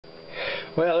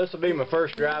Well, this will be my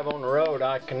first drive on the road.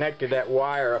 I connected that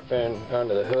wire up in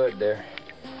under the hood there,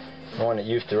 the one that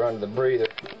used to run the breather,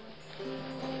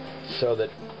 so that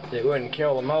it wouldn't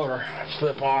kill the motor,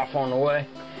 slip off on the way.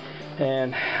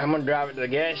 And I'm going to drive it to the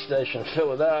gas station,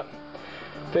 fill it up.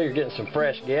 Figure getting some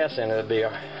fresh gas in it would be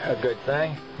a good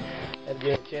thing. And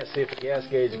get a chance to see if the gas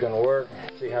gauge is going to work,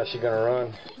 see how she's going to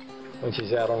run when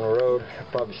she's out on the road.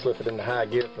 I'll probably slip it into high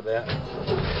gear for that.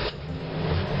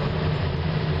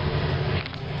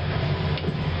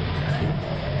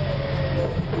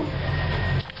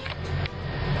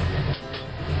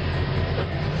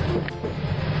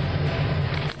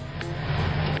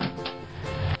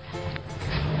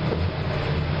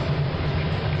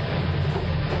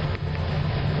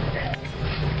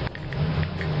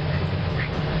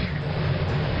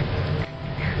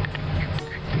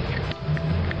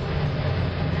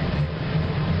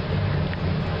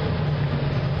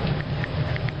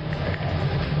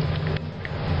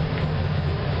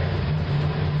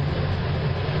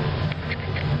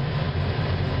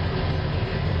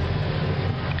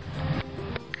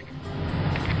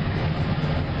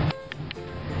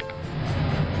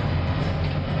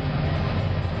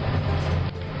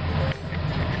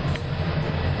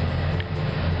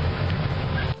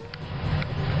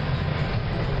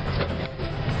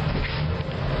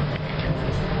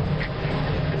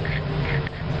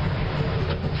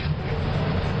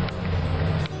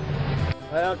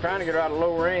 Well, trying to get her out of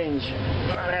low range. I'm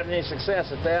not having any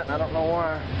success at that, and I don't know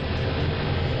why.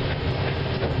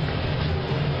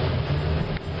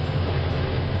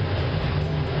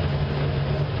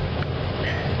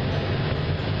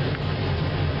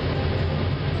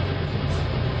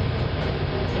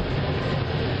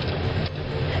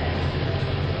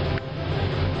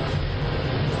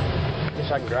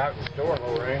 Guess I can drive to the store in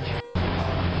low range.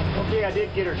 Okay, I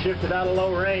did get her shifted out of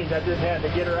low range. I just had to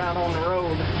get her out on the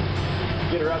road.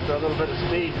 Get her up to a little bit of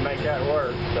speed to make that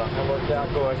work, so that worked out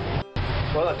good.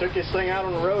 Well, I took this thing out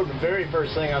on the road. The very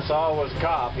first thing I saw was a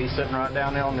cop. He's sitting right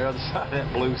down there on the other side of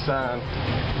that blue sign.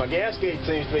 My gas gauge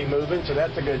seems to be moving, so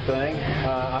that's a good thing.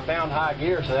 I found high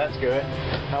gear, so that's good.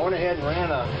 I went ahead and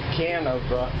ran a can of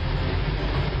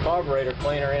carburetor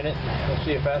cleaner in it. Let's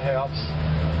see if that helps.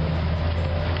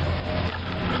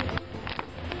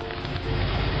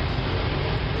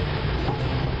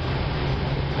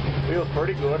 Feels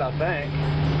pretty good, I think.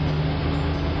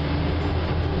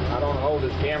 I don't hold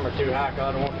this camera too high because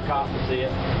I don't want the cop to see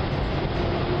it.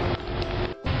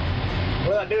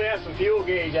 Well, I do have some fuel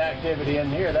gauge activity in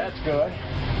here, that's good.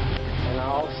 And I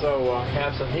also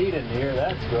have some heat in here,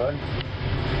 that's good.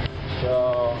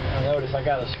 So I notice I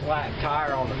got a flat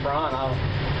tire on the front. I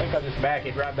think I'll just back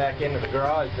it right back into the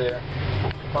garage there,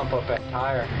 pump up that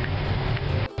tire.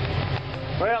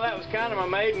 Well, that was kind of my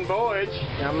maiden voyage.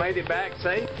 I made it back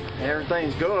safe.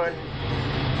 Everything's good.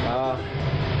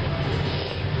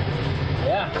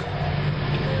 Yeah.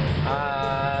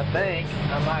 I think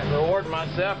I might reward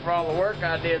myself for all the work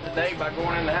I did today by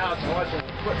going in the house and watching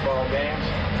football games.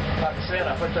 Like I said,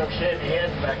 I put those Chevy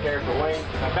heads back there for wings.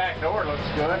 My back door looks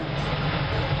good.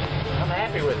 I'm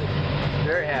happy with it.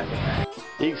 Very happy.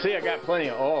 You can see I got plenty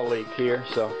of oil leaks here,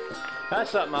 so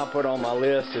that's something I'll put on my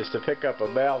list, is to pick up a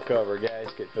valve cover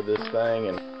gasket for this thing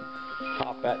and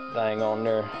pop that thing on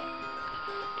there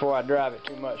before I drive it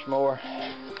too much more.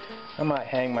 I might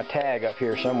hang my tag up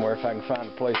here somewhere if I can find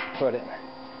a place to put it.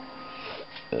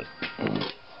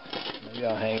 Maybe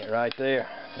I'll hang it right there.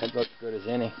 That looks good as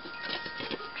any.